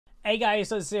Hey guys,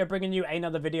 so it's here bringing you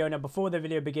another video. Now before the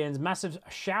video begins, massive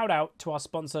shout out to our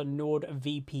sponsor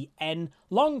NordVPN,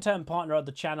 long-term partner of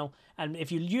the channel. And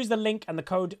if you use the link and the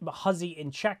code Huzzy in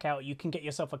checkout, you can get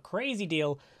yourself a crazy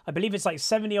deal. I believe it's like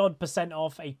 70%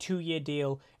 off a 2-year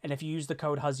deal. And if you use the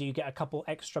code Huzzy, you get a couple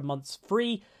extra months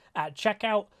free at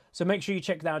checkout. So make sure you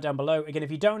check that out down below. Again,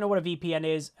 if you don't know what a VPN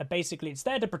is, basically it's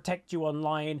there to protect you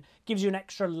online, gives you an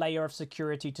extra layer of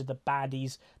security to the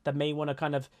baddies that may want to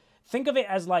kind of think of it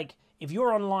as like, if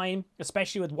you're online,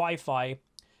 especially with Wi-Fi,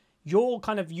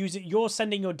 you're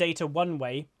sending your data one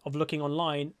way of looking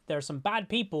online. There are some bad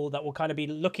people that will kind of be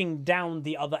looking down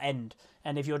the other end.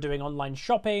 And if you're doing online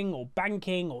shopping or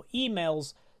banking or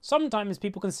emails, sometimes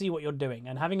people can see what you're doing.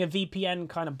 And having a VPN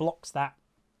kind of blocks that.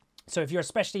 So if you're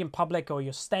especially in public or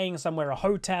you're staying somewhere, a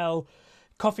hotel,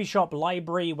 coffee shop,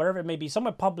 library, wherever it may be,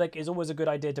 somewhere public is always a good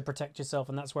idea to protect yourself,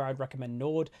 and that's where I'd recommend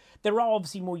Nord. There are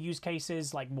obviously more use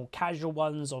cases, like more casual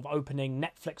ones of opening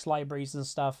Netflix libraries and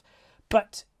stuff.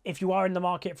 But if you are in the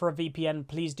market for a VPN,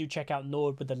 please do check out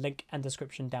Nord with the link and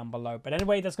description down below. But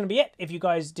anyway, that's going to be it. If you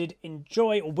guys did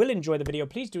enjoy or will enjoy the video,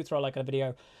 please do throw a like on the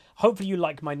video. Hopefully you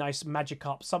like my nice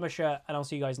Magikarp summer shirt, and I'll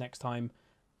see you guys next time.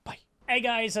 Bye. Hey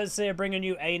guys, it's here bringing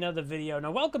you another video. Now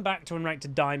welcome back to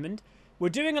Unranked Diamond. We're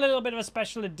doing a little bit of a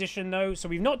special edition though, so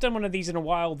we've not done one of these in a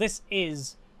while. This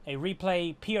is a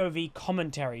replay POV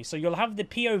commentary. So you'll have the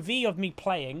POV of me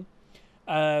playing,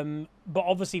 but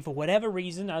obviously for whatever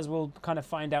reason, as we'll kind of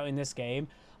find out in this game,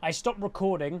 I stopped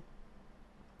recording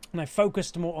and I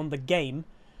focused more on the game.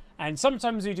 And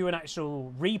sometimes we do an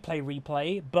actual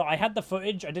replay, but I had the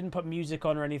footage, I didn't put music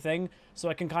on or anything, so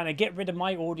I can kind of get rid of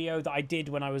my audio that I did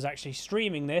when I was actually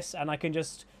streaming this, and I can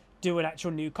just do an actual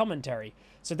new commentary.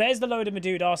 So there's the load of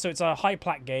Meduda, so it's a high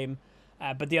plat game.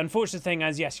 But the unfortunate thing,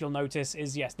 as yes, you'll notice,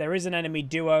 is yes, there is an enemy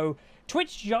duo.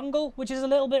 Twitch jungle, which is a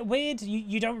little bit weird.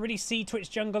 You don't really see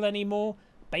Twitch jungle anymore,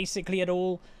 basically at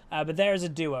all. But there is a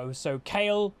duo. So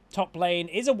Kale, top lane,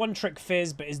 is a one-trick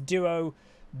Fizz, but is duo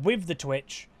with the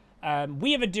Twitch.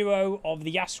 We have a duo of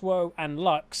the Yasuo and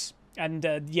Lux. And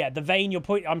yeah, the Vayne,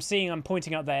 I'm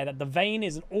pointing out there that the Vayne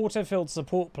is an autofilled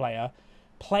support player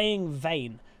playing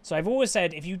Vayne. So I've always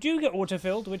said, if you do get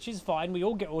autofilled, which is fine, we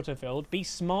all get autofilled, be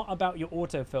smart about your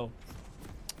autofill.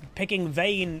 Picking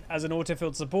Vayne as an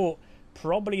autofilled support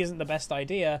probably isn't the best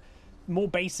idea. More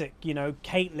basic, you know,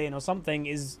 Caitlyn or something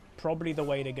is probably the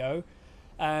way to go.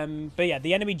 But yeah,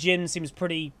 the enemy Jhin seems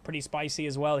pretty spicy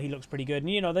as well. He looks pretty good.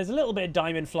 And, you know, there's a little bit of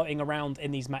diamond floating around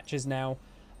in these matches now.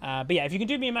 But yeah, if you can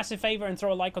do me a massive favor and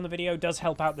throw a like on the video, it does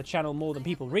help out the channel more than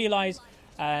people realize.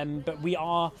 But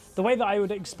the way that I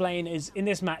would explain is, in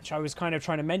this match, I was kind of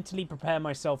trying to mentally prepare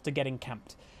myself to getting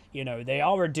camped. You know, they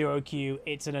are a duo queue.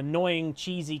 It's an annoying,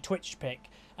 cheesy Twitch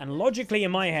pick. And logically, in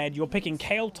my head, you're picking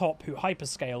Kale top, who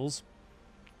hyperscales,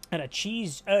 and a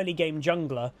cheese early game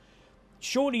jungler.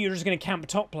 Surely you're just going to camp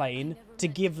top lane to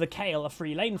give the Kale a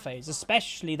free lane phase,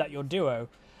 especially that you're duo.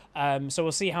 So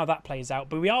we'll see how that plays out.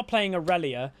 But we are playing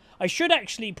Irelia. I should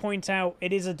actually point out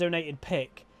it is a donated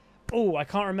pick. Oh, I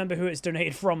can't remember who it's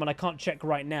donated from, and I can't check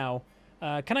right now.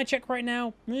 Can I check right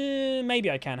now? Maybe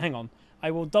I can. Hang on.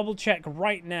 I will double check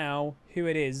right now who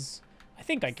it is. I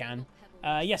think I can.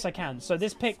 Yes, I can. So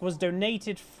this pick was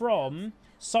donated from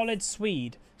Solid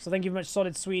Swede. So thank you very much,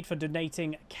 Solid Swede, for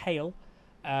donating Kale.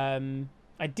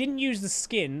 I didn't use the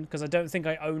skin because I don't think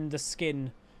I own the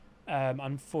skin,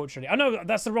 unfortunately. Oh, no,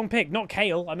 that's the wrong pick. Not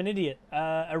Kale. I'm an idiot.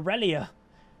 Irelia.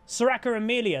 Soraka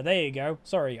Amelia, there you go.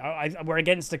 Sorry, we're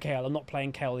against the Kale. I'm not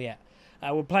playing Kale yet.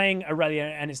 We're playing Irelia,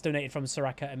 and it's donated from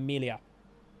Soraka Amelia.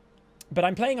 But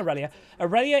I'm playing Irelia.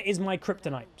 Irelia is my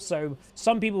kryptonite, so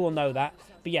some people will know that.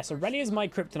 But yes, Irelia is my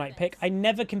kryptonite pick. I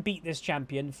never can beat this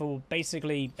champion for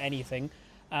basically anything.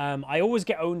 I always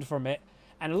get owned from it.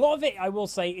 And a lot of it, I will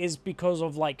say, is because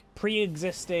of, like,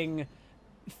 pre-existing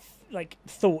like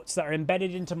thoughts that are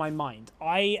embedded into my mind.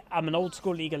 I am an old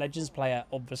school League of Legends player,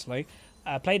 obviously.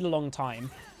 Played a long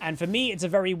time, and for me it's a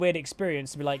very weird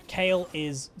experience to be like,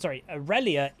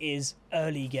 Irelia is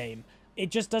early game.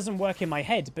 It just doesn't work in my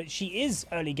head, but she is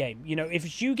early game. You know,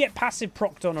 if you get passive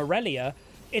procced on Irelia,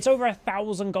 it's over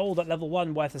 1,000 gold at level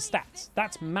 1 worth of stats.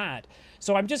 That's mad.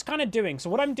 So I'm just kind of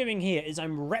what I'm doing here is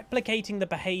I'm replicating the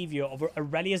behavior of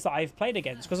Irelias that I've played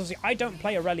against, because obviously I don't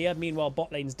play Irelia, meanwhile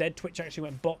bot lane's dead. Twitch actually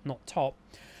went bot, not top.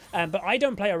 But I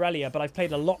don't play Irelia, but I've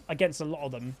played against a lot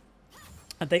of them.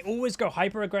 And they always go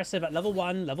hyper-aggressive at level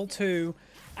 1, level 2,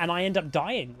 and I end up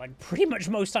dying, like, pretty much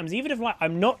most times. Even if, like,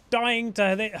 I'm not dying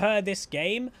to her this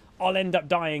game, I'll end up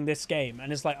dying this game.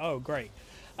 And it's like, oh, great.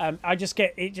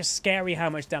 It's just scary how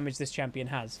much damage this champion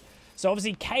has. So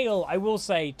obviously Kayle, I will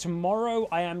say, tomorrow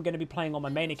I am going to be playing on my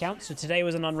main account. So today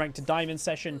was an Unranked to Diamond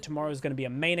session. Tomorrow is going to be a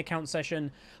main account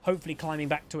session. Hopefully climbing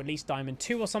back to at least Diamond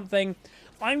 2 or something.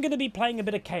 I'm going to be playing a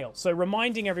bit of Kayle. So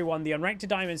reminding everyone, the Unranked to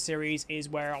Diamond series is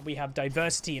where we have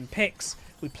diversity in picks.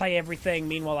 We play everything.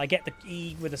 Meanwhile, I get the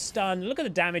E with a stun. Look at the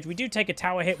damage. We do take a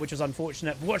tower hit, which was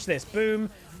unfortunate. Watch this.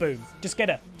 Boom. Boom. Just get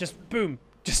her. Just boom.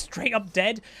 Just straight up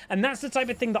dead. And that's the type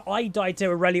of thing that I die to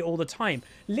Irelia all the time.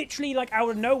 Literally, like, out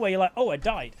of nowhere, you're like, oh, I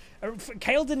died.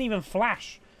 Kayle didn't even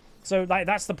flash. So, like,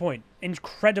 that's the point.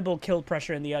 Incredible kill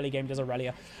pressure in the early game does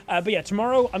Irelia. But yeah,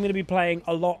 tomorrow I'm going to be playing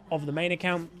a lot of the main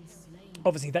account.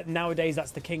 Obviously, that nowadays,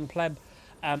 that's the King Pleb.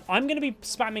 I'm going to be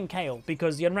spamming Kayle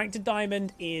because the Unranked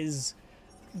Diamond is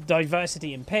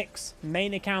diversity in picks.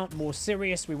 Main account, more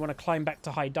serious. We want to climb back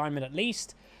to high diamond at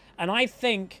least. And I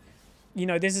think... You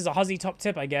know, this is a Huzzy top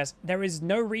tip, I guess. There is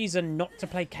no reason not to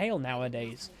play Kayle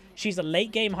nowadays. She's a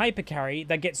late game hyper carry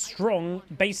that gets strong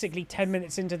basically 10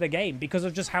 minutes into the game because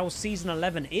of just how Season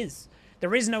 11 is.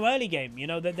 There is no early game, you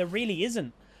know, there really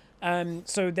isn't.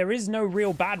 So there is no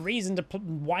real bad reason to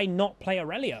why not play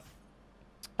Irelia.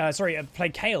 Play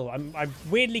Kayle. I'm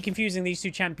weirdly confusing these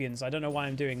two champions. I don't know why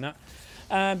I'm doing that.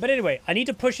 But anyway, I need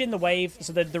to push in the wave.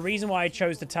 So the reason why I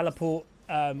chose to teleport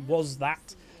was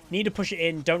that. Need to push it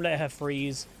in. Don't let her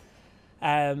freeze.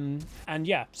 And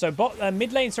yeah, so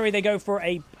mid lane, sorry, they go for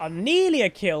a nearly a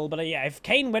kill. But yeah, if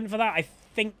Kane went for that, I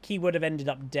think he would have ended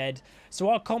up dead. So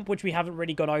our comp, which we haven't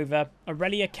really gone over,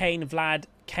 Irelia, Kane, Vlad,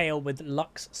 Kayle with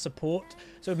Lux support.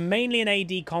 So mainly an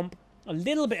AD comp, a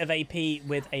little bit of AP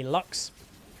with a Lux.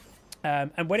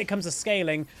 And when it comes to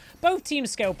scaling, both teams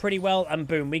scale pretty well. And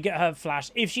boom, we get her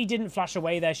flash. If she didn't flash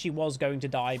away there, she was going to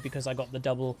die because I got the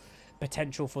double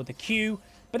potential for the Q.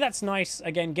 But that's nice.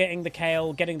 Again, getting the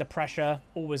Kayle, getting the pressure,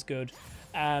 always good.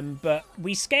 But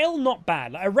we scale not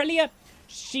bad. Like Irelia,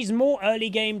 she's more early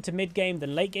game to mid game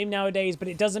than late game nowadays, but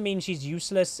it doesn't mean she's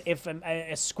useless. If a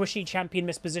squishy champion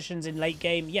mispositions in late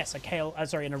game, yes, an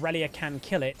Irelia can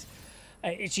kill it.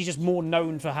 She's just more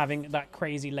known for having that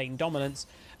crazy lane dominance.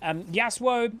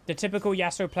 Yasuo, the typical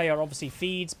Yasuo player obviously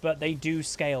feeds, but they do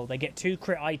scale. They get 2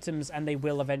 crit items and they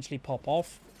will eventually pop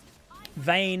off.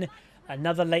 Vayne,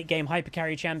 another late game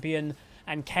hypercarry champion,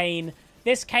 and Kane.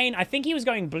 This Kane, I think he was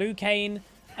going blue Kane.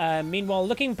 Meanwhile,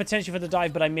 looking potentially for the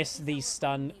dive, but I missed the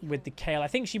stun with the Kayle. I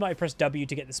think she might have pressed W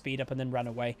to get the speed up and then run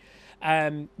away.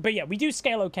 But yeah, we do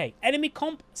scale okay. Enemy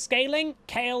comp, scaling,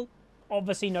 Kayle,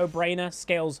 obviously no-brainer,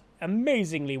 scales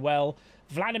amazingly well.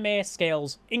 Vladimir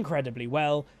scales incredibly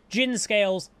well. Jhin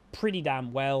scales pretty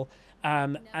damn well.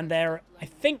 And they're, I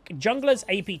think, junglers,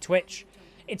 AP Twitch.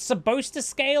 It's supposed to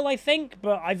scale, I think,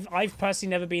 but I've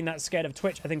personally never been that scared of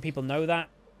Twitch. I think people know that.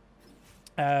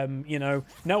 You know,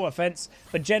 no offense,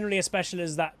 but generally,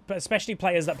 especially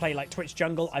players that play like Twitch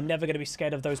jungle, I'm never going to be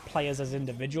scared of those players as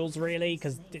individuals, really,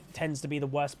 because it tends to be the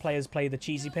worst players play the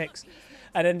cheesy picks.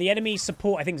 And then the enemy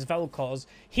support, I think, is Vel'Koz.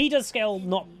 He does scale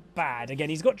not bad. Again,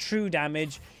 he's got true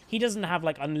damage. He doesn't have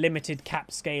like unlimited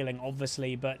cap scaling,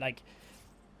 obviously, but like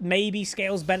maybe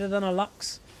scales better than a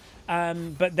Lux.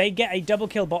 But they get a double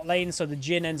kill bot lane, so the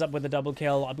Jhin ends up with a double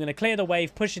kill. I'm going to clear the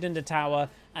wave, push it into tower,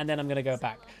 and then I'm going to go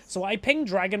back. So I pinged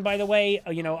Dragon, by the way,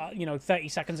 30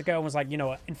 seconds ago, and was like,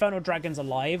 Infernal Dragon's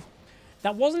alive.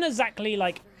 That wasn't exactly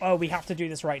like, oh, we have to do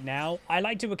this right now. I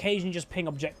like to occasionally just ping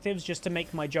objectives just to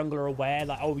make my jungler aware,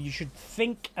 like, oh, you should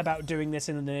think about doing this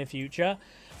in the near future.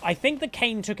 I think the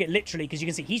Kane took it literally, because you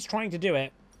can see he's trying to do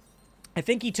it. I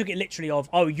think he took it literally of,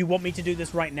 oh, you want me to do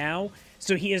this right now?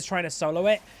 So he is trying to solo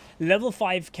it. Level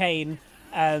 5 Kane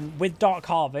with Dark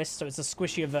Harvest, so it's a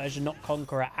squishier version, not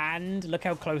Conqueror, and look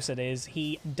how close it is.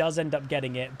 He does end up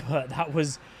getting it, but that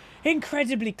was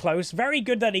incredibly close. Very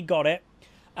good that he got it.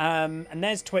 And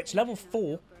there's Twitch, level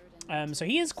 4. So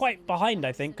he is quite behind,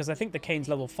 I think, because I think the Kane's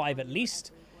level 5 at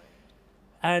least.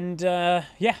 And,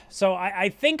 yeah, so I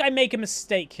think I make a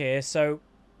mistake here, so,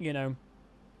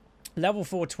 level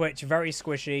 4 Twitch, very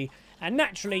squishy. And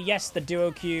naturally, yes, the duo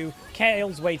Q.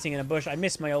 Kayle's waiting in a bush. I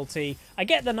miss my ulti. I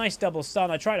get the nice double stun.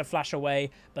 I try to flash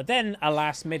away. But then,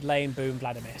 alas, mid lane, boom,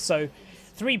 Vladimir. So,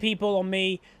 3 people on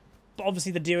me.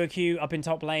 Obviously, the duo Q up in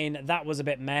top lane, that was a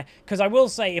bit meh. Because I will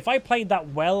say, if I played that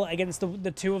well against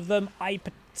the 2 of them, I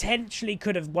potentially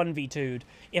could have 1v2'd.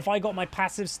 If I got my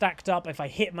passive stacked up, if I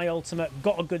hit my ultimate,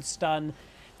 got a good stun.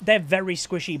 They're very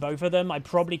squishy, both of them. I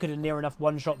probably could have near enough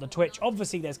one-shot the Twitch.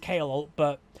 Obviously, there's Kayle ult,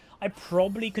 but I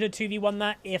probably could have 2v1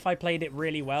 that if I played it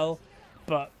really well.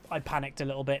 But I panicked a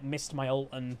little bit, missed my ult,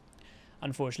 and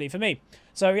unfortunately for me.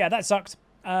 So, yeah, that sucked.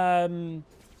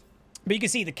 But you can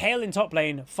see the Kayle in top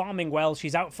lane farming well.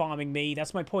 She's out farming me.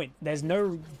 That's my point. There's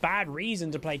no bad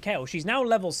reason to play Kayle. She's now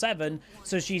level 7,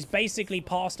 so she's basically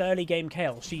past early game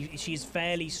Kayle. She's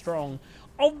fairly strong.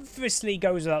 Obviously,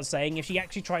 goes without saying, if she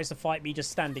actually tries to fight me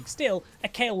just standing still, a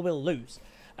Kayle will lose.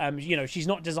 You know, she's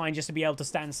not designed just to be able to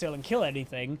stand still and kill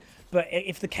anything. But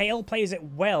if the Kayle plays it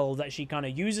well, that she kind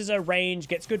of uses her range,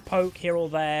 gets good poke here or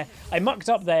there. I mucked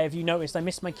up there, if you noticed. I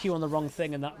missed my Q on the wrong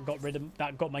thing, and that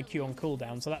got my Q on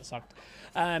cooldown, so that sucked.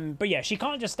 But yeah, she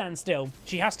can't just stand still.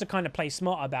 She has to kind of play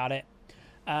smart about it.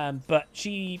 But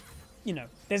she, you know,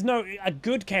 a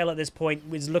good Kayle at this point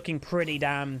was looking pretty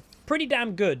damn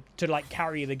good to like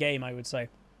carry the game, I would say.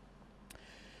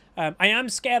 I am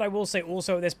scared, I will say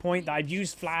also at this point, that I've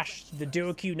used Flash. The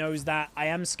duo Q knows that. I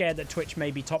am scared that Twitch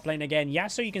may be top lane again.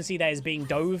 Yasuo, you can see there is being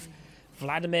dove.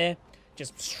 Vladimir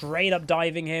just straight up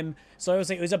diving him. So I would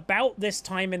say it was about this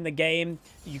time in the game,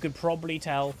 you could probably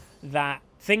tell that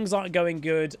things aren't going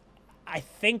good. I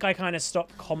think I kind of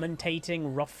stopped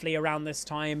commentating roughly around this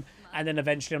time. And then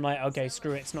eventually I'm like, okay,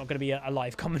 screw it. It's not going to be a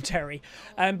live commentary.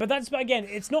 But again,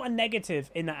 it's not a negative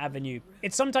in that avenue.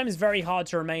 It's sometimes very hard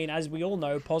to remain, as we all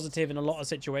know, positive in a lot of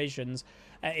situations.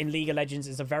 In League of Legends,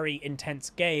 it's a very intense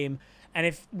game. And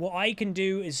if what I can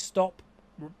do is stop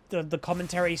the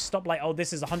commentary, stop like, oh,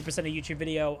 this is 100% a YouTube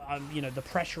video, you know, the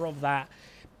pressure of that.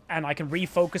 And I can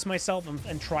refocus myself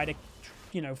and try to,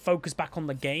 you know, focus back on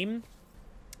the game.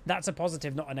 That's a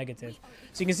positive, not a negative.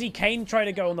 So you can see Kane tried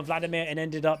to go on the Vladimir and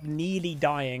ended up nearly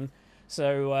dying.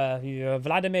 So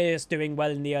Vladimir is doing well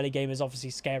in the early game is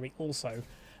obviously scary also.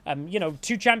 You know,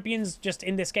 2 champions just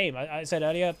in this game. I said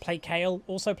earlier, play Kayle,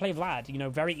 also play Vlad. You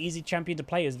know, very easy champion to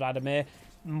play is Vladimir.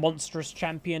 Monstrous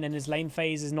champion, and his lane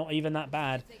phase is not even that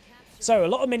bad. So a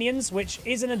lot of minions, which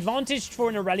is an advantage for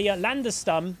an Irelia. Land the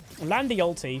stun, land the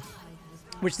ulti,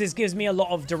 which this gives me a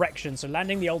lot of direction. So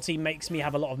landing the ulti makes me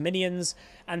have a lot of minions.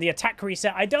 And the attack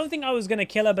reset, I don't think I was going to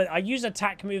kill her, but I used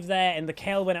attack move there, and the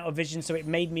Kayle went out of vision, so it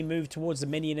made me move towards the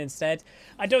minion instead.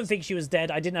 I don't think she was dead.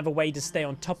 I didn't have a way to stay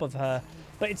on top of her,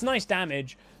 but it's nice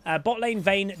damage. Bot lane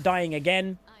Vayne dying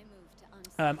again.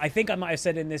 I think I might have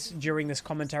said during this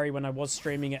commentary when I was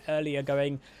streaming it earlier,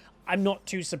 going, I'm not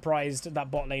too surprised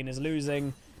that bot lane is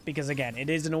losing, because again, it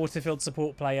is an autofilled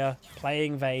support player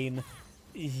playing Vayne.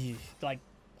 Like,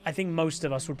 I think most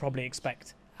of us would probably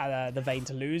expect the Vayne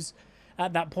to lose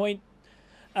at that point.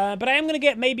 But I am going to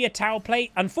get maybe a tower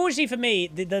plate. Unfortunately for me,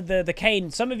 the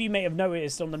Kayn, some of you may have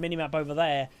noticed on the minimap over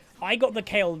there, I got the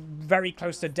Kayle very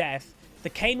close to death.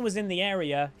 The Kayn was in the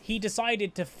area. He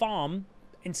decided to farm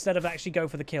instead of actually go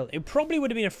for the kill. It probably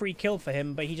would have been a free kill for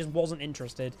him, but he just wasn't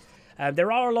interested.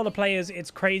 There are a lot of players,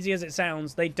 it's crazy as it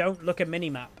sounds, they don't look at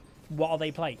minimap while they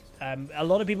play. A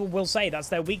lot of people will say that's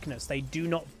their weakness. They do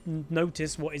not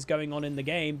notice what is going on in the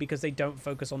game because they don't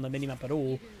focus on the minimap at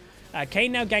all.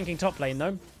 Kayn now ganking top lane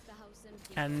though.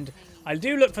 And I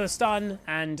do look for the stun,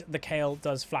 and the Kayle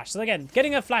does flash. So again,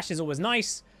 getting a flash is always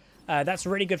nice. That's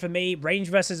really good for me. Range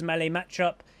versus melee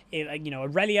matchup. You know,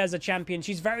 Irelia as a champion,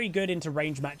 she's very good into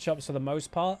range matchups for the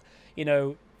most part. You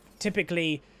know,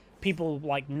 typically people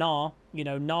like Gnar, you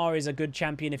know, Gnar is a good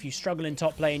champion. If you struggle in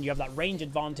top lane, you have that range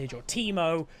advantage. Or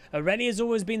Teemo. Irelia has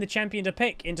always been the champion to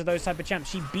pick into those type of champs.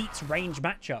 She beats range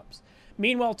matchups.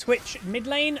 Meanwhile, Twitch mid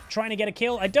lane trying to get a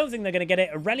kill. I don't think they're going to get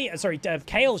it. Irelia, sorry,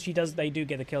 Kayle, they do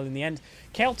get the kill in the end.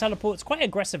 Kayle teleports quite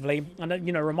aggressively, and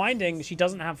you know, reminding she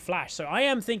doesn't have flash. So I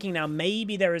am thinking now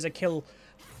maybe there is a kill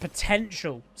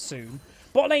potential soon.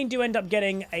 Bot lane do end up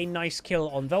getting a nice kill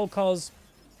on Vel'Koz,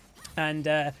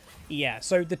 and yeah.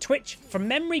 So the Twitch from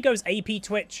memory goes AP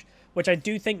Twitch, which I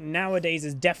do think nowadays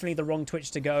is definitely the wrong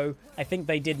Twitch to go. I think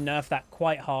they did nerf that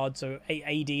quite hard, so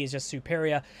AD is just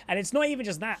superior. And it's not even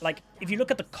just that. Like, if you look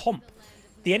at the comp,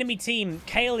 the enemy team,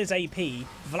 Kayle is AP,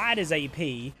 Vlad is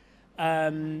AP,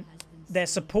 their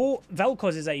support,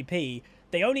 Vel'Koz is AP.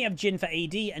 They only have Jhin for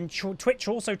AD, and Twitch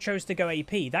also chose to go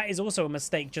AP. That is also a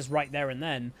mistake just right there and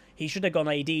then. He should have gone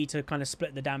AD to kind of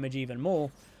split the damage even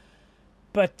more.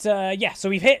 But, yeah, so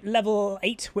we've hit level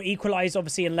 8. We're equalized,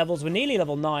 obviously, in levels. We're nearly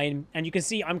level 9. And you can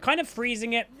see I'm kind of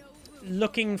freezing it,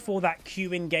 looking for that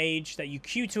Q engage, that you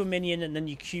Q to a minion, and then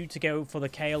you Q to go for the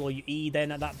Kayle, or you E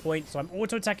then at that point. So I'm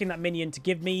auto-attacking that minion to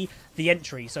give me the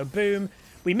entry. So, boom.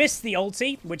 We missed the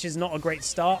ulti, which is not a great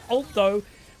start. Ult, though,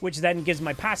 which then gives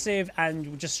my passive,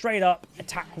 and just straight up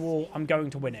attack wall, I'm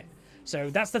going to win it.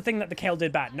 So that's the thing that the Kayle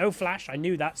did bad. No flash, I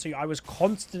knew that, so I was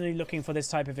constantly looking for this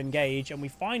type of engage, and we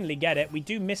finally get it. We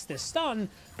do miss this stun,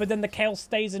 but then the Kayle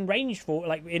stays in range for,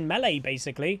 like, in melee,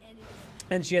 basically,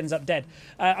 and she ends up dead.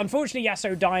 Unfortunately,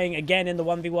 Yasuo dying again in the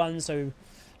 1v1, so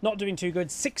not doing too good.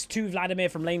 6-2 Vladimir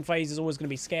from lane phase is always going to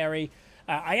be scary.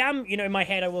 I am, you know, in my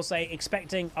head, I will say,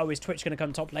 expecting, oh, is Twitch going to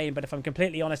come top lane? But if I'm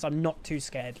completely honest, I'm not too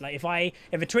scared. Like, if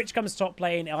a Twitch comes top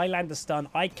lane, I land the stun,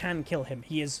 I can kill him.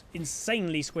 He is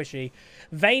insanely squishy.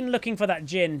 Vayne looking for that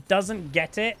Jhin, doesn't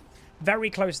get it. Very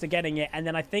close to getting it. And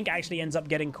then I think actually ends up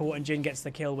getting caught and Jhin gets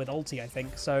the kill with ulti, I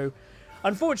think. So,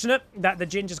 unfortunate that the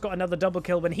Jhin just got another double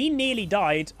kill when he nearly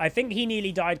died. I think he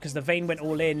nearly died because the Vayne went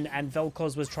all in and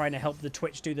Vel'Koz was trying to help the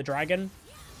Twitch do the dragon.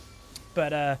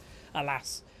 But,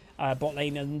 alas. Bot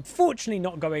lane, unfortunately,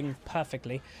 not going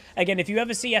perfectly. Again, if you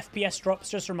ever see FPS drops,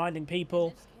 just reminding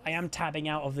people, I am tabbing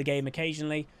out of the game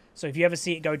occasionally. So if you ever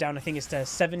see it go down, I think it's to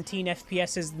 17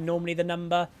 FPS is normally the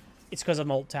number. It's because I'm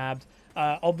alt-tabbed.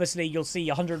 Obviously, you'll see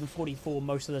 144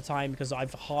 most of the time because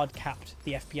I've hard capped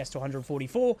the FPS to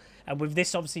 144. And with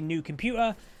this, obviously, new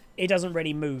computer, it doesn't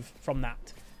really move from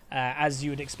that. As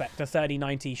you would expect. The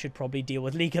 3090 should probably deal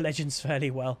with League of Legends fairly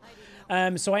well.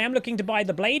 So I am looking to buy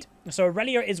the Blade. So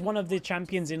Irelia is one of the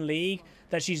champions in League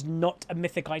that she's not a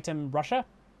mythic item rusher.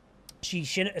 She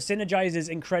synergizes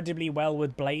incredibly well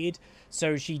with Blade,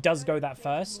 so she does go that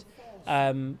first.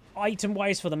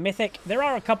 Item-wise for the mythic, there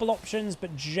are a couple options,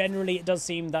 but generally it does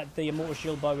seem that the Immortal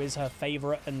Shield Bow is her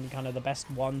favorite and kind of the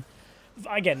best one.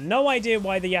 Again, no idea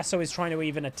why the Yasuo is trying to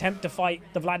even attempt to fight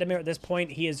the Vladimir at this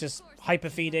point. He is just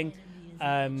hyper-feeding.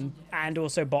 And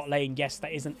also bot lane, yes,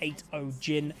 that is an 8-0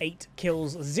 Jhin, 8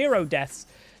 kills, 0 deaths.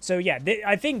 So yeah,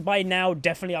 I think by now,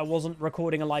 definitely I wasn't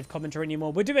recording a live commentary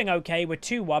anymore. We're doing okay, we're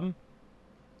 2-1.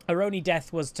 Our only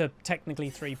death was to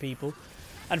technically 3 people.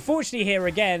 Unfortunately here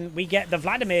again, we get the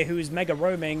Vladimir who's mega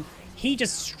roaming. He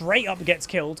just straight up gets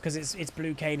killed because it's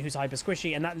Blue Kayn who's hyper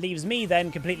squishy, and that leaves me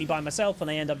then completely by myself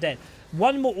and I end up dead.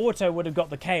 One more auto would have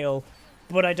got the Kayle,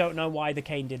 but I don't know why the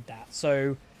Kayn did that.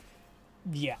 So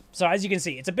yeah, so as you can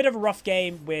see, it's a bit of a rough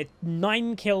game. We're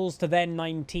 9 kills to then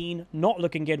 19. Not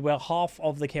looking good. We're half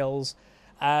of the kills.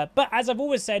 But as I've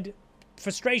always said,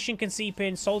 frustration can seep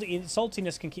in.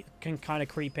 Saltiness can kind of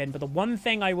creep in. But the one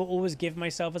thing I will always give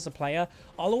myself as a player,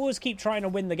 I'll always keep trying to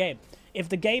win the game. If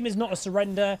the game is not a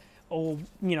surrender, or,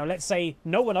 you know, let's say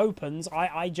no one opens.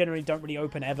 I generally don't really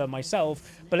open ever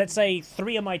myself. But let's say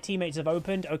 3 of my teammates have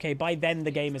opened. Okay, by then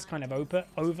the game is kind of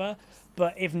over.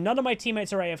 But if none of my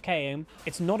teammates are AFKing,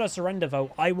 it's not a surrender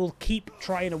vote. I will keep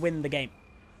trying to win the game.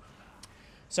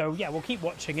 So, yeah, we'll keep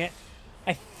watching it.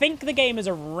 I think the game is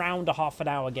around a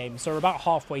half-an-hour game. So we're about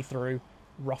halfway through,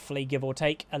 roughly, give or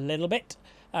take a little bit.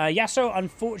 Yasuo,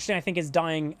 unfortunately, I think is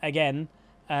dying again.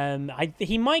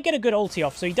 He might get a good ulti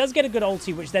off. So he does get a good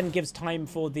ulti, which then gives time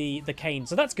for the Kayn.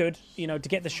 So that's good, you know, to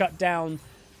get the shutdown.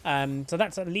 So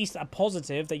that's at least a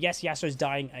positive that, yes, Yasuo's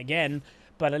dying again.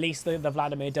 But at least the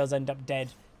Vladimir does end up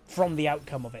dead from the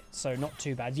outcome of it. So not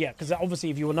too bad. Yeah, because obviously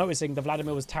if you were noticing, the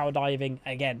Vladimir was tower diving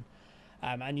again.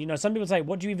 And, you know, some people say,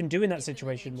 what do you even do in that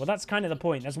situation? Well, that's kind of the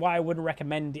point. That's why I wouldn't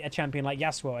recommend a champion like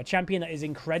Yasuo. A champion that is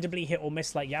incredibly hit or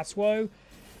miss like Yasuo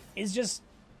is just...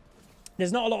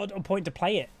 There's not a lot of point to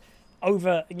play it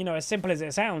over, you know, as simple as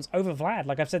it sounds, over Vlad.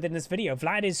 Like I've said in this video,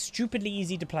 Vlad is stupidly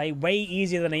easy to play, way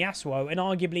easier than a Yasuo, and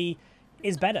arguably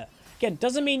is better. Again,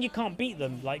 doesn't mean you can't beat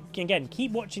them. Like, again,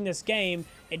 keep watching this game.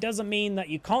 It doesn't mean that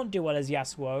you can't do well as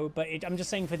Yasuo, but I'm just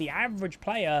saying for the average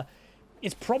player,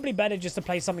 it's probably better just to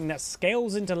play something that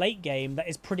scales into late game that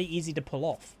is pretty easy to pull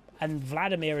off. And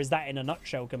Vladimir is that in a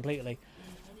nutshell completely.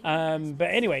 But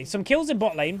anyway, some kills in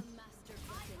bot lane.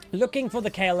 Looking for the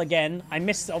Kayle again. I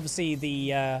missed, obviously,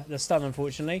 the stun,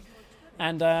 unfortunately.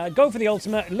 And go for the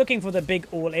ultimate, looking for the big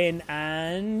all-in,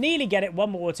 and nearly get it.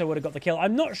 One more auto would have got the kill.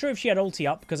 I'm not sure if she had ulti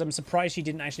up, because I'm surprised she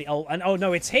didn't actually ult. And, oh,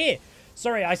 no, it's here.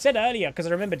 Sorry, I said earlier, because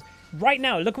I remembered. Right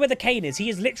now, look where the Kayn is. He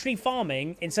is literally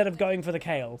farming instead of going for the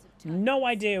Kayle. No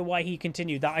idea why he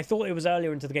continued that. I thought it was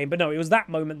earlier into the game, but no, it was that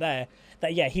moment there.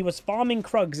 That, yeah, he was farming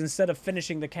Krugs instead of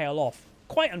finishing the Kayle off.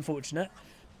 Quite unfortunate.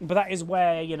 But that is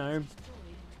where, you know...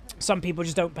 Some people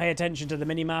just don't pay attention to the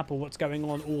minimap or what's going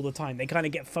on all the time. They kind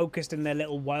of get focused in their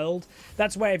little world.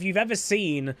 That's where if you've ever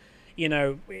seen, you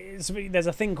know, there's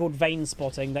a thing called Vayne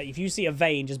spotting, that if you see a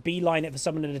Vayne, just beeline it for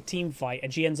someone in a team fight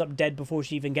and she ends up dead before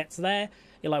she even gets there,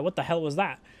 you're like, what the hell was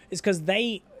that? It's because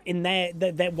they,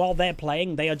 while they're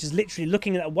playing, they are just literally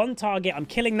looking at one target, I'm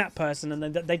killing that person,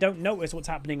 and they don't notice what's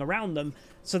happening around them,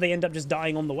 so they end up just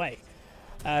dying on the way.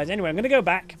 Anyway, I'm going to go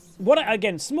back.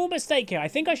 Again, small mistake here. I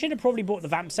think I should have probably bought the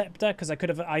Vamp Scepter because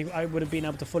I would have been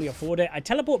able to fully afford it. I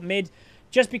teleport mid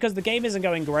just because the game isn't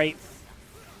going great.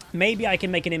 Maybe I can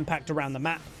make an impact around the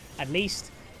map, at least.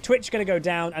 Twitch going to go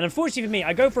down. And unfortunately for me,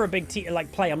 I go for a big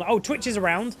play. I'm like, oh, Twitch is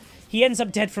around. He ends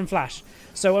up dead from Flash.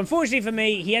 So unfortunately for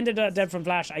me, he ended up dead from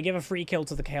Flash. I give a free kill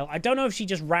to the Kayle. I don't know if she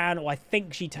just ran or I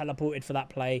think she teleported for that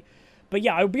play. But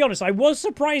yeah, I'll be honest. I was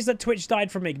surprised that Twitch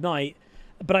died from Ignite.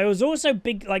 But I was also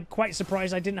quite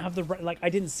surprised I didn't have I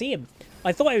didn't see him.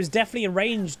 I thought I was definitely in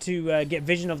range to get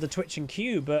vision of the Twitch and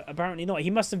Q, but apparently not. He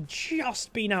must have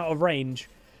just been out of range.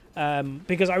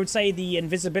 Because I would say the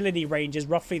invisibility range is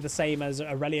roughly the same as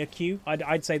Irelia Q.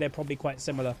 I'd say they're probably quite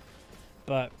similar.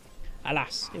 But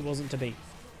alas, it wasn't to be.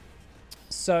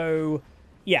 So,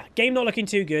 yeah, game not looking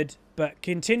too good, but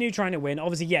continue trying to win.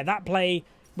 Obviously, yeah, that play,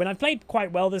 when I played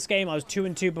quite well this game, I was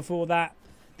 2-2 before that.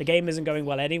 The game isn't going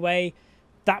well anyway.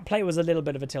 That play was a little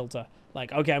bit of a tilter.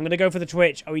 Like, okay, I'm going to go for the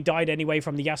Twitch. Oh, he died anyway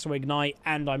from the Yasuo Ignite,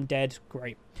 and I'm dead.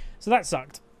 Great. So that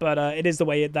sucked. But it is the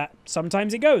way that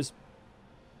sometimes it goes.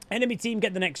 Enemy team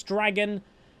get the next dragon,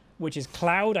 which is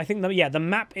Cloud. I think, the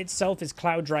map itself is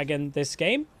Cloud Dragon this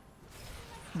game.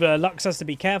 The Lux has to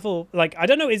be careful. Like, I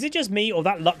don't know, is it just me or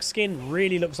that Lux skin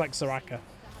really looks like Soraka?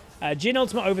 Jhin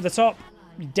ultimate over the top.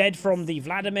 Dead from the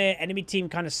Vladimir. Enemy team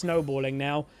kind of snowballing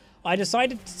now. I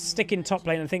decided to stick in top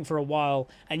lane, I think, for a while.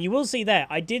 And you will see there,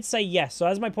 I did say yes. So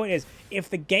as my point is, if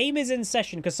the game is in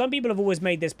session, because some people have always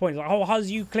made this point, like, oh, Huz,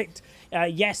 you clicked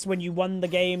yes when you won the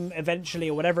game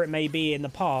eventually, or whatever it may be in the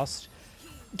past.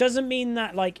 Doesn't mean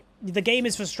that, like, the game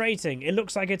is frustrating. It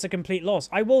looks like it's a complete loss.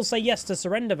 I will say yes to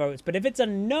surrender votes, but if it's a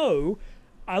no,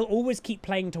 I'll always keep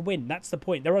playing to win. That's the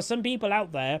point. There are some people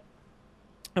out there,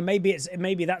 and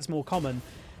maybe that's more common,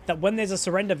 that when there's a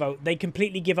surrender vote, they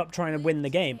completely give up trying to win the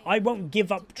game. I won't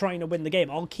give up trying to win the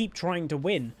game. I'll keep trying to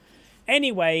win.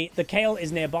 Anyway, the Kayle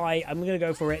is nearby. I'm going to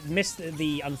go for it. Missed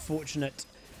the unfortunate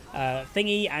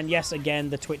thingy. And yes,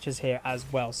 again, the Twitch is here as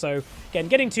well. So, again,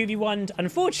 getting 2v1'd.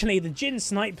 Unfortunately, the Jhin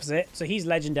snipes it. So he's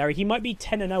legendary. He might be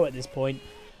 10-0 at this point.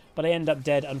 But I end up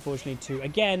dead, unfortunately, to,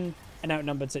 again, an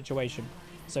outnumbered situation.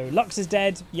 So Lux is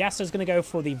dead. Yasuo's going to go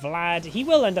for the Vlad. He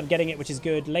will end up getting it, which is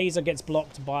good. Laser gets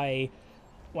blocked by...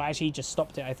 Well, actually, he just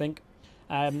stopped it, I think.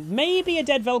 Maybe a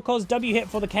dead Vel'Koz. W hit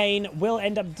for the Kayn. Will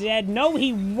end up dead. No,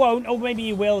 he won't. Oh, maybe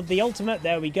he will. The ultimate.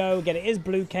 There we go. Again, it is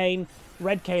blue Kayn.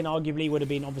 Red Kayn arguably would have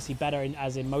been obviously better,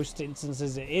 as in most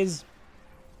instances it is.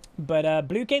 But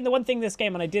blue Kayn, the one thing this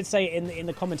game, and I did say it in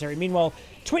the commentary. Meanwhile,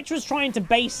 Twitch was trying to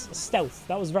base stealth.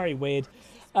 That was very weird.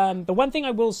 The one thing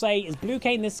I will say is blue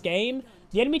Kayn this game,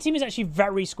 the enemy team is actually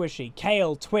very squishy.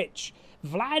 Kayle, Twitch...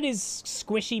 Vlad is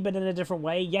squishy, but in a different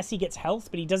way. Yes, he gets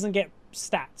health, but he doesn't get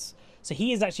stats. So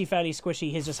he is actually fairly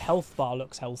squishy. His just health bar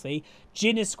looks healthy.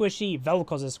 Jhin is squishy.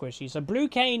 Vel'Koz is squishy. So blue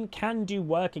Kayn can do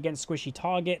work against squishy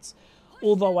targets.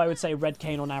 Although I would say red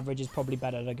Kayn on average is probably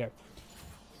better to go.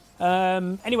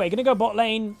 Anyway, going to go bot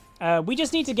lane. We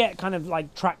just need to get kind of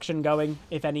like traction going,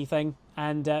 if anything.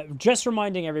 And just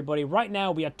reminding everybody, right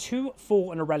now we are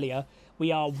 2-4 in Irelia.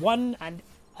 We are 1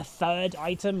 1/3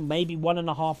 item, maybe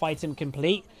 1.5 item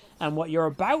complete. And what you're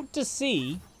about to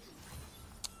see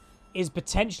is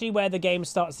potentially where the game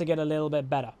starts to get a little bit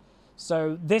better.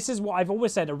 So this is what I've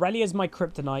always said. Irelia is my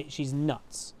kryptonite. She's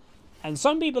nuts. And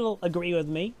some people agree with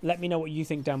me. Let me know what you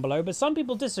think down below. But some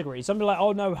people disagree. Some people are like,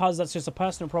 oh no, Huz, that's just a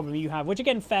personal problem you have. Which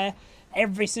again, fair.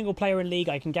 Every single player in League,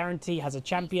 I can guarantee, has a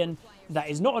champion that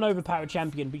is not an overpowered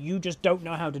champion, but you just don't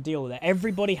know how to deal with it.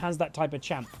 Everybody has that type of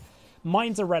champ.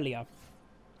 Mine's Irelia.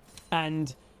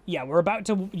 And yeah,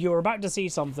 you're about to see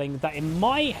something that in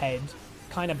my head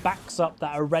kind of backs up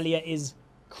that Irelia is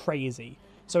crazy.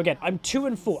 So again, I'm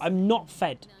 2-4. I'm not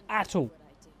fed at all.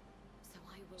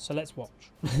 So let's watch.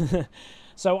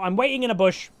 So I'm waiting in a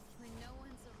bush,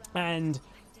 and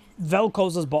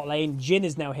Vel'Koz's bot lane. Jhin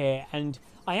is now here, and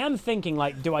I am thinking,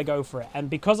 like, do I go for it? And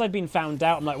because I've been found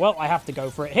out, I'm like, well, I have to go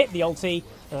for it. Hit the ulti,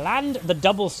 land the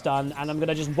double stun, and I'm going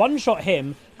to just one-shot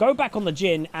him, go back on the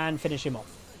Jhin, and finish him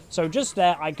off. So just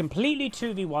there, I completely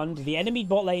 2v1'd the enemy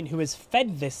bot lane who has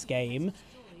fed this game,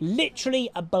 literally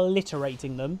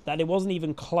obliterating them, that it wasn't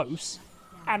even close.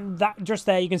 And that just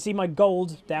there, you can see my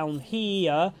gold down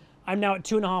here. I'm now at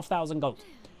 2,500 gold.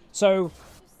 So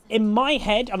in my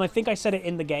head, and I think I said it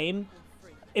in the game,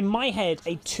 in my head,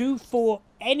 a 2-4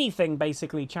 anything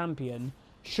basically champion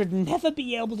should never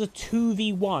be able to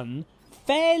 2v1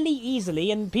 fairly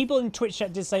easily. And people in Twitch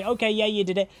chat did say, okay, yeah, you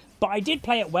did it. But I did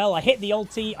play it well. I hit the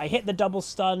ulti. I hit the double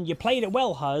stun. You played it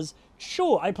well, Huz.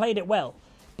 Sure, I played it well.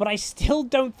 But I still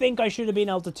don't think I should have been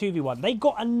able to 2v1. They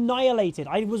got annihilated.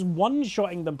 I was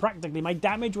one-shotting them practically. My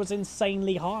damage was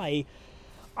insanely high.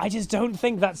 I just don't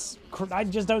think that's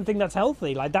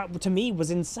healthy. Like, that to me was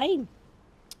insane.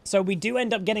 So we do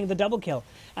end up getting the double kill.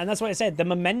 And that's what I said. The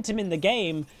momentum in the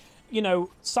game, you know,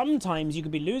 sometimes you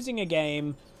could be losing a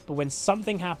game, but when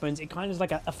something happens, it kind of is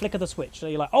like a flick of the switch. So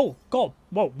you're like, oh, God,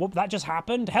 whoa, that just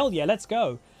happened? Hell yeah, let's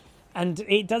go. And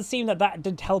it does seem that that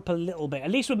did help a little bit,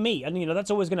 at least with me. And, you know, that's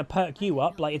always going to perk you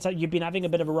up. Like, you've been having a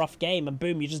bit of a rough game, and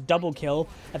boom, you just double kill.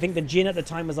 I think the Jhin at the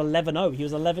time was 11-0. He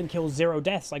was 11 kills, 0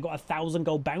 deaths. I got a 1,000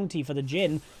 gold bounty for the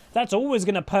Jhin. That's always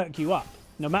going to perk you up,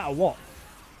 no matter what.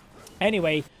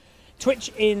 Anyway, Twitch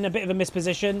in a bit of a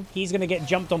misposition. He's going to get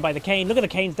jumped on by the Kayn. Look at the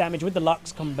Kayn's damage with the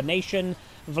Lux combination.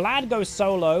 Vlad goes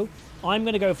solo. I'm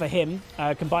going to go for him,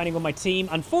 combining with my team.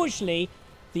 Unfortunately,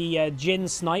 the Jhin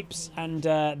snipes, and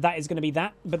that is going to be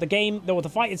that. But the game, though, the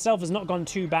fight itself has not gone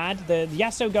too bad. The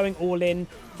Yasuo going all in.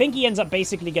 I think he ends up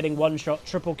basically getting one shot,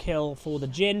 triple kill for the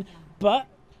Jhin. But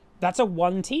that's a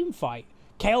one-team fight.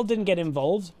 Kayle didn't get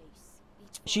involved.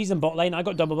 She's in bot lane. I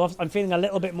got double buffs. I'm feeling a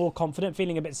little bit more confident,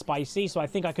 feeling a bit spicy. So I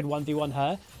think I could 1v1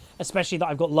 her, especially that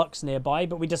I've got Lux nearby.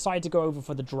 But we decided to go over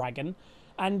for the dragon.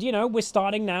 And, you know, we're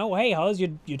starting now. Hey, Huz,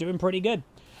 you're doing pretty good.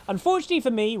 Unfortunately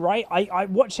for me, right, I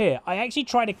watch here. I actually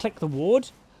tried to click the ward.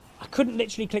 I couldn't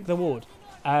literally click the ward.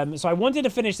 So I wanted to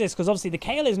finish this because obviously the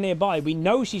Kayle is nearby. We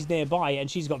know she's nearby and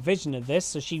she's got vision of this,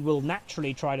 so she will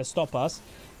naturally try to stop us.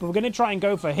 But we're going to try and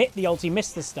go for hit the ulti,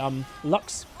 miss the stun.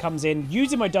 Lux comes in,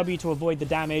 using my W to avoid the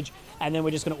damage, and then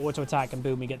we're just going to auto-attack and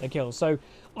boom, we get the kill. So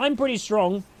I'm pretty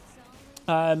strong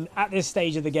at this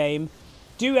stage of the game.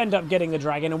 Do end up getting the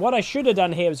dragon, and what I should have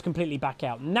done here was completely back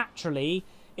out. Naturally,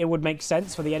 it would make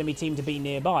sense for the enemy team to be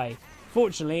nearby.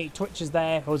 Fortunately, Twitch is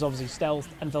there, who was obviously stealth,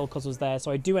 and Vel'Koz was there,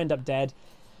 so I do end up dead.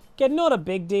 Again, not a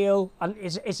big deal, and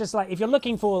it's just like, if you're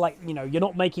looking for, like, you know, you're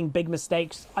not making big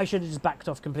mistakes, I should have just backed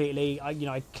off completely.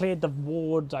 I cleared the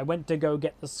ward, I went to go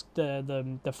get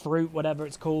the fruit, whatever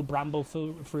it's called, bramble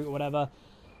fruit or whatever.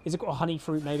 Is it called honey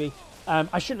fruit, maybe?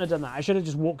 I shouldn't have done that. I should have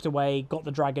just walked away, got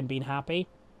the dragon, been happy.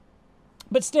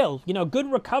 But still, you know, good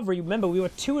recovery. Remember, we were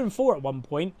 2-4 at one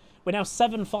point. We're now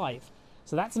 7-5.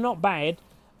 So that's not bad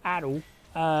at all.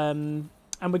 And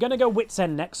we're going to go Wit's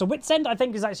End next. So Wit's End, I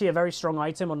think, is actually a very strong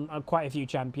item on quite a few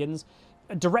champions.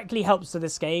 It directly helps to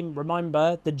this game.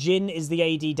 Remember, the Jhin is the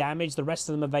AD damage. The rest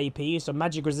of them are AP. So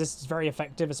magic resist is very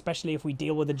effective, especially if we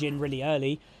deal with the Jhin really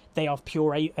early. They are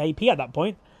pure AP at that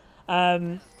point.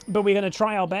 But we're going to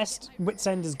try our best. Wit's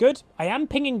End is good. I am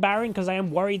pinging Baron because I am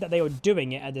worried that they were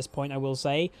doing it at this point, I will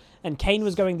say. And Kayn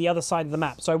was going the other side of the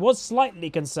map. So I was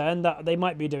slightly concerned that they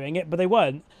might be doing it, but they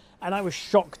weren't. And I was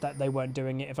shocked that they weren't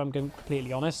doing it, if I'm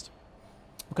completely honest.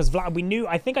 Because we knew,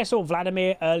 I think I saw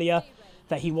Vladimir earlier,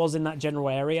 that he was in that general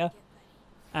area.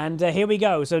 And here we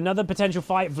go. So another potential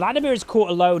fight. Vladimir is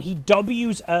caught alone. He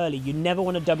W's early. You never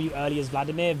want to W early as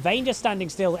Vladimir. Vayne just standing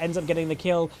still ends up getting the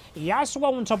kill.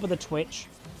 Yasuo on top of the Twitch.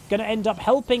 Going to end up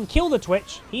helping kill the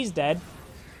Twitch. He's dead.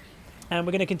 And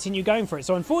we're going to continue going for it.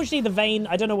 So unfortunately the Vayne,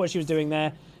 I don't know what she was doing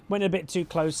there. Went a bit too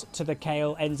close to the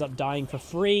Kayle. Ends up dying for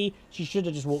free. She should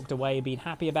have just walked away and been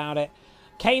happy about it.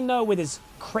 Kayn though, with his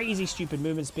crazy stupid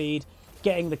movement speed,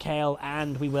 getting the Kayle,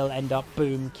 and we will end up,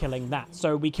 boom, killing that.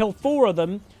 So we kill 4 of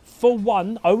them for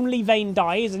 1. Only Vayne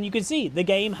dies, and you can see the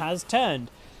game has turned.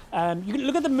 You can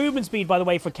look at the movement speed, by the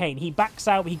way, for Kayn. He backs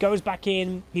out, he goes back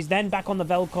in, he's then back on the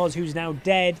Vel'Koz, who's now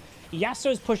dead.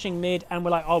 Yasuo's pushing mid, and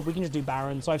we're like, oh, we can just do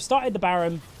Baron. So I've started the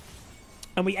Baron,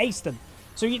 and we aced them.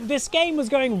 So this game was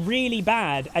going really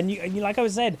bad, and you like I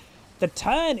said, the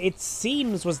turn, it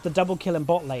seems, was the double kill in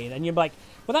bot lane, and you're like,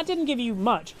 well, that didn't give you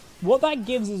much. What that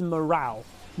gives is morale.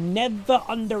 Never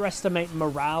underestimate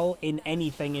morale in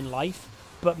anything in life,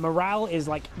 but morale is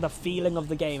like the feeling of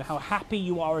the game, how happy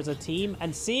you are as a team,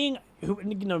 and seeing who,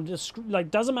 you know, just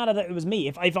like, doesn't matter that it was me.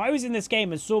 If I was in this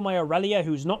game and saw my Irelia,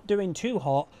 who's not doing too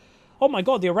hot, oh my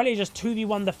god, the Irelia just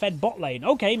 2v1 the Fed bot lane.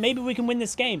 Okay, maybe we can win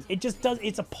this game. It just does,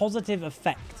 it's a positive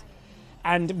effect.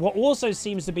 And what also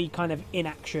seems to be kind of in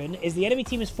action is the enemy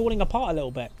team is falling apart a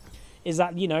little bit. Is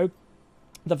that, you know,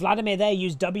 the Vladimir there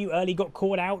used W early, got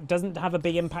caught out, doesn't have a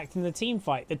big impact in the team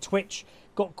fight. The Twitch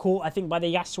got caught, I think, by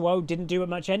the Yasuo, didn't do it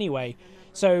much anyway.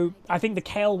 So I think the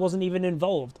Kayle wasn't even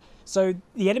involved. So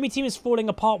the enemy team is falling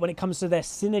apart when it comes to their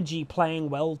synergy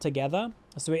playing well together.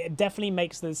 So it definitely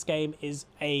makes this game is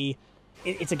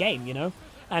it's a game, you know.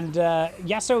 And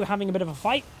Yasuo having a bit of a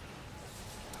fight.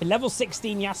 Level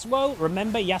 16 Yasuo,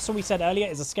 remember Yasuo we said earlier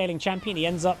is a scaling champion. He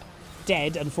ends up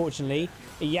dead, unfortunately.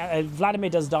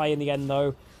 Vladimir does die in the end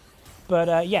though.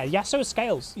 But yeah, Yasuo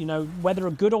scales. You know, whether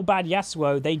a good or bad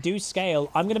Yasuo, they do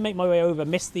scale. I'm going to make my way over,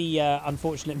 miss the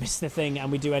unfortunate miss the thing,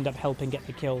 and we do end up helping get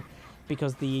the kill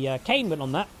because the Kayn went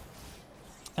on that.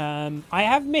 I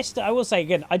have missed, I will say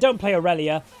again, I don't play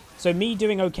Irelia. So me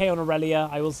doing okay on Irelia,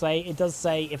 I will say, it does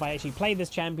say if I actually play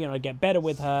this champion or get better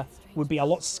with her, would be a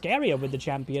lot scarier with the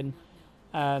champion.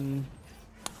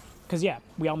 Because Because, yeah,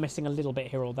 we are missing a little bit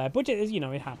here or there. But, you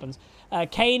know, it happens.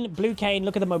 Kane, blue Kane,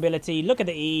 look at the mobility, look at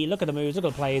the E, look at the moves, look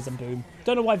at the plays, and boom.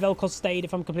 Don't know why Vel'Koz stayed,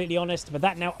 if I'm completely honest. But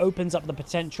that now opens up the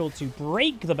potential to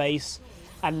break the base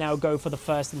and now go for the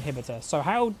first inhibitor. So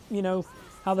how, you know,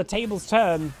 how the tables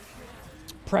turn.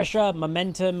 Pressure,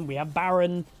 momentum, we have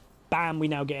Baron. Bam, we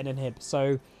now get an inhib.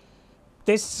 So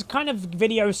this kind of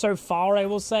video so far, I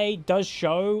will say, does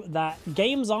show that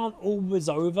games aren't always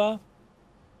over.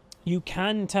 You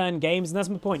can turn games, and that's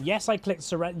my point. Yes, I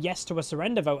clicked yes to a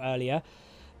surrender vote earlier.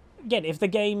 Again, if the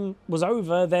game was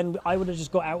over, then I would have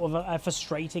just got out of a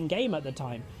frustrating game at the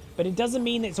time. But it doesn't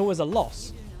mean it's always a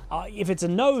loss. If it's a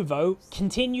no vote,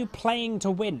 continue playing to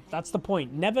win. That's the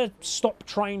point. Never stop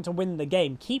trying to win the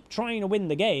game. Keep trying to win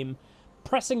the game.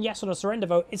 Pressing yes on a surrender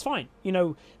vote is fine. You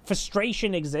know,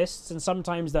 frustration exists, and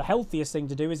sometimes the healthiest thing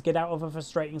to do is get out of a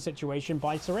frustrating situation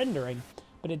by surrendering.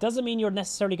 But it doesn't mean you're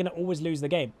necessarily going to always lose the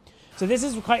game. So this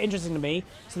is quite interesting to me.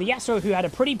 So the Yasuo, who had a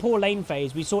pretty poor lane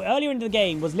phase, we saw earlier in the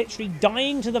game, was literally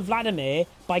dying to the Vladimir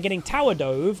by getting tower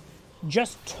dove,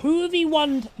 just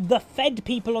 2v1'd the fed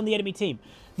people on the enemy team.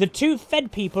 The two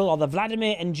fed people are the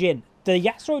Vladimir and Jhin. The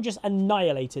Yasuo just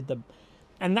annihilated them.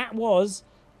 And that was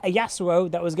a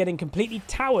Yasuo that was getting completely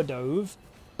tower dove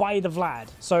by the Vlad.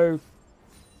 So,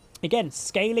 again,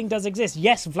 scaling does exist.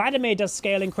 Yes, Vladimir does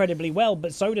scale incredibly well,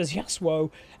 but so does Yasuo.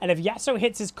 And if Yasuo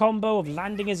hits his combo of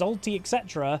landing his ulti,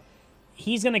 etc.,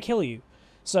 he's going to kill you.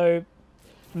 So,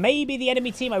 maybe the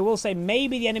enemy team, I will say,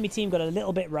 maybe the enemy team got a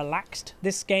little bit relaxed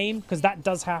this game, because that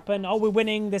does happen. Oh, we're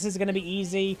winning, this is going to be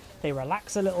easy. They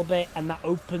relax a little bit, and that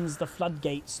opens the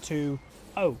floodgates to,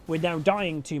 oh, we're now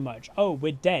dying too much. Oh,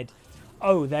 we're dead.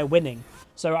 Oh, they're winning.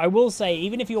 So I will say,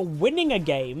 even if you're winning a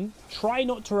game, try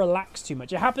not to relax too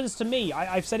much. It happens to me.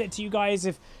 I've said it to you guys,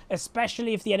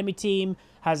 especially if the enemy team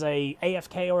has a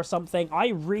AFK or something, I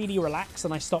really relax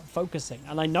and I stop focusing.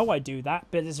 And I know I do that,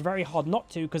 but it's very hard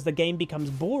not to because the game becomes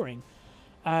boring.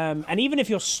 And even if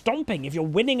you're stomping, if you're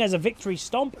winning as a victory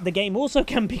stomp, the game also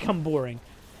can become boring.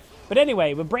 But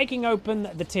anyway, we're breaking open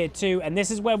the tier 2, and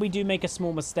this is where we do make a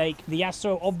small mistake. The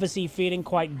Yasuo obviously feeling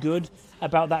quite good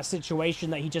about that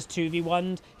situation that he just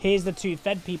 2v1'd. Here's the two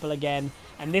fed people again,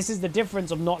 and this is the difference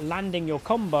of not landing your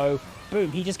combo.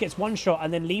 Boom, he just gets one shot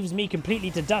and then leaves me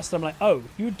completely to dust. I'm like, oh,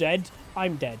 you're dead,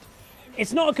 I'm dead.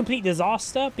 It's not a complete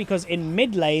disaster, because in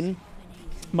mid lane,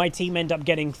 my team end up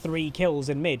getting 3 kills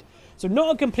in mid. So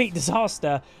not a complete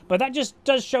disaster, but that just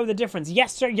does show the difference.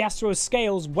 Yes, sir, Yasuo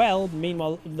scales well.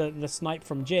 Meanwhile, the snipe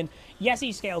from Jhin, yes,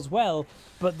 he scales well,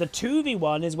 but the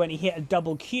 2v1 is when he hit a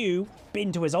double Q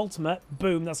into his ultimate.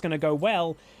 Boom, that's going to go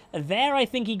well. There, I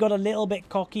think he got a little bit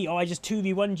cocky. Oh, I just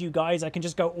 2v1'd you guys. I can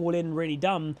just go all in really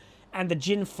dumb. And the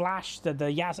Jhin flashed,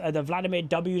 the Vladimir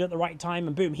W'd at the right time,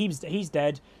 and boom, he's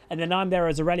dead. And then I'm there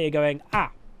as Irelia going, ah,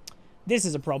 this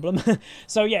is a problem.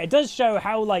 So yeah, it does show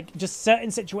how like just certain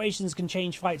situations can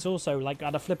change fights also, like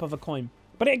at a flip of a coin.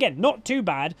 But again, not too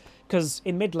bad, because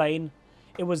in mid lane,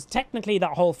 it was technically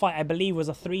that whole fight, I believe, was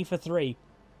a 3-for-3.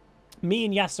 Me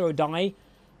and Yasuo die.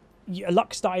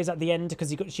 Lux dies at the end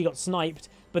because she got sniped,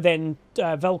 but then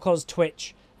Vel'Koz,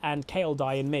 Twitch, and Kayle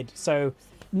die in mid. So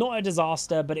not a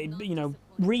disaster, but it, you know,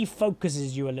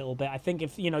 refocuses you a little bit. I think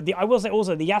if, you know, I will say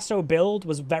also the Yasuo build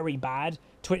was very bad.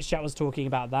 Twitch chat was talking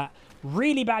about that.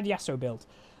 Really bad Yasuo build.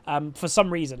 For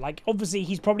some reason. Like, obviously,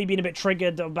 he's probably been a bit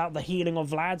triggered about the healing of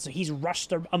Vlad, so he's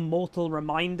rushed a mortal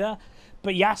reminder.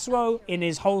 But Yasuo, in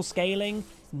his whole scaling,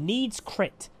 needs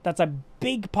crit. That's a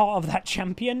big part of that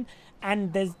champion.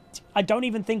 And I don't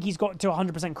even think he's got to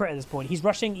 100% crit at this point. He's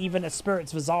rushing even a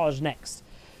Spirit's Visage next.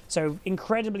 So,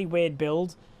 incredibly weird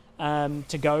build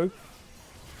to go.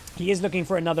 He is looking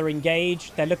for another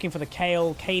engage. They're looking for the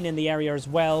Kayle. Kane in the area as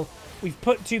well. We've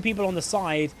put 2 people on the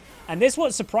side. And this is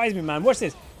what surprised me, man. Watch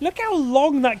this. Look how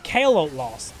long that Kayle ult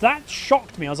lasts. That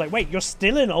shocked me. I was like, wait, you're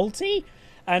still in ulti?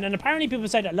 And apparently people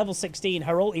said at level 16,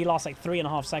 her ulti lasts like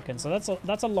 3.5 seconds. So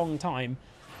that's a long time.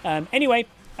 Anyway,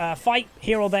 fight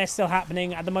here or there still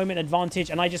happening. At the moment, advantage.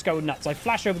 And I just go nuts. I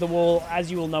flash over the wall.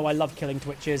 As you all know, I love killing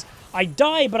Twitches. I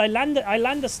die, but I land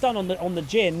a stun on the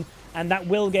Jhin. And that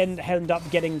will end up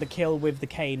getting the kill with the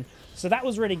Kane. So that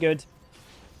was really good.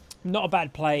 Not a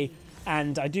bad play.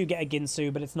 And I do get a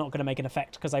Ginsu, but it's not going to make an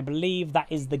effect because I believe that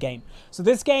is the game. So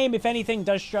this game, if anything,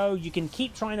 does show you can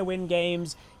keep trying to win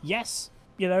games. Yes,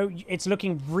 you know, it's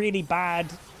looking really bad.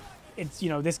 It's, you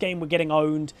know, this game we're getting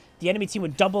owned. The enemy team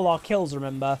would double our kills,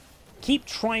 remember. Keep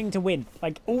trying to win.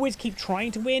 Like, always keep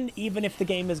trying to win, even if the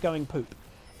game is going poop.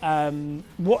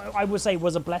 What I would say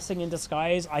was a blessing in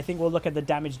disguise. I think we'll look at the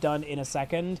damage done in a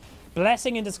second.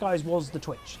 Blessing in disguise was the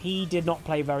Twitch. He did not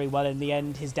play very well in the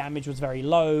end. His damage was very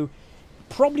low.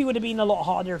 probably would have been a lot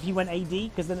harder if he went AD,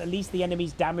 because then at least the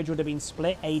enemy's damage would have been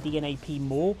split, AD and AP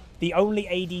more. The only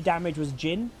AD damage was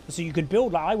Jhin, so you could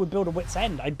build, like, I would build a Wit's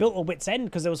End. I built a Wit's End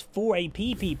because there was 4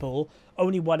 AP people,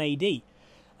 only 1 AD.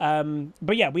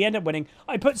 But yeah, we ended up winning.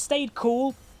 I stayed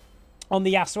cool on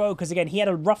the Yasuo, because again, he had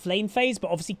a rough lane phase, but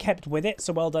obviously kept with it,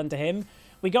 so well done to him.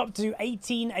 We got up to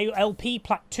 18 LP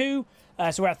Plat 2,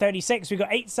 so we're at 36. We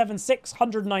got 876,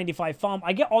 195 farm.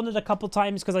 I get honored a couple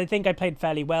times because I think I played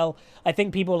fairly well. I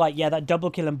think people like, yeah, that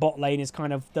double kill in bot lane is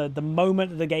kind of the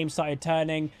moment that the game started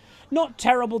turning. Not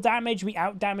terrible damage. We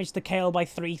out-damaged the Kayle by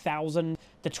 3,000.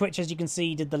 The Twitch, as you can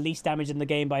see, did the least damage in the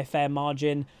game by a fair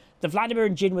margin. The Vladimir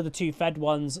and Jhin were the 2 fed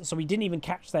ones, so we didn't even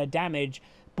catch their damage.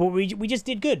 But we just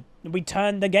did good. We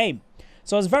turned the game.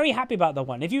 So I was very happy about that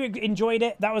one. If you enjoyed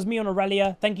it, that was me on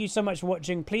Irelia. Thank you so much for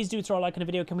watching. Please do throw a like on the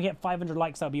video. Can we hit 500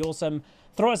 likes? That would be awesome.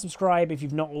 Throw a subscribe if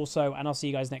you've not also. And I'll see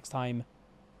you guys next time.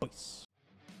 Peace.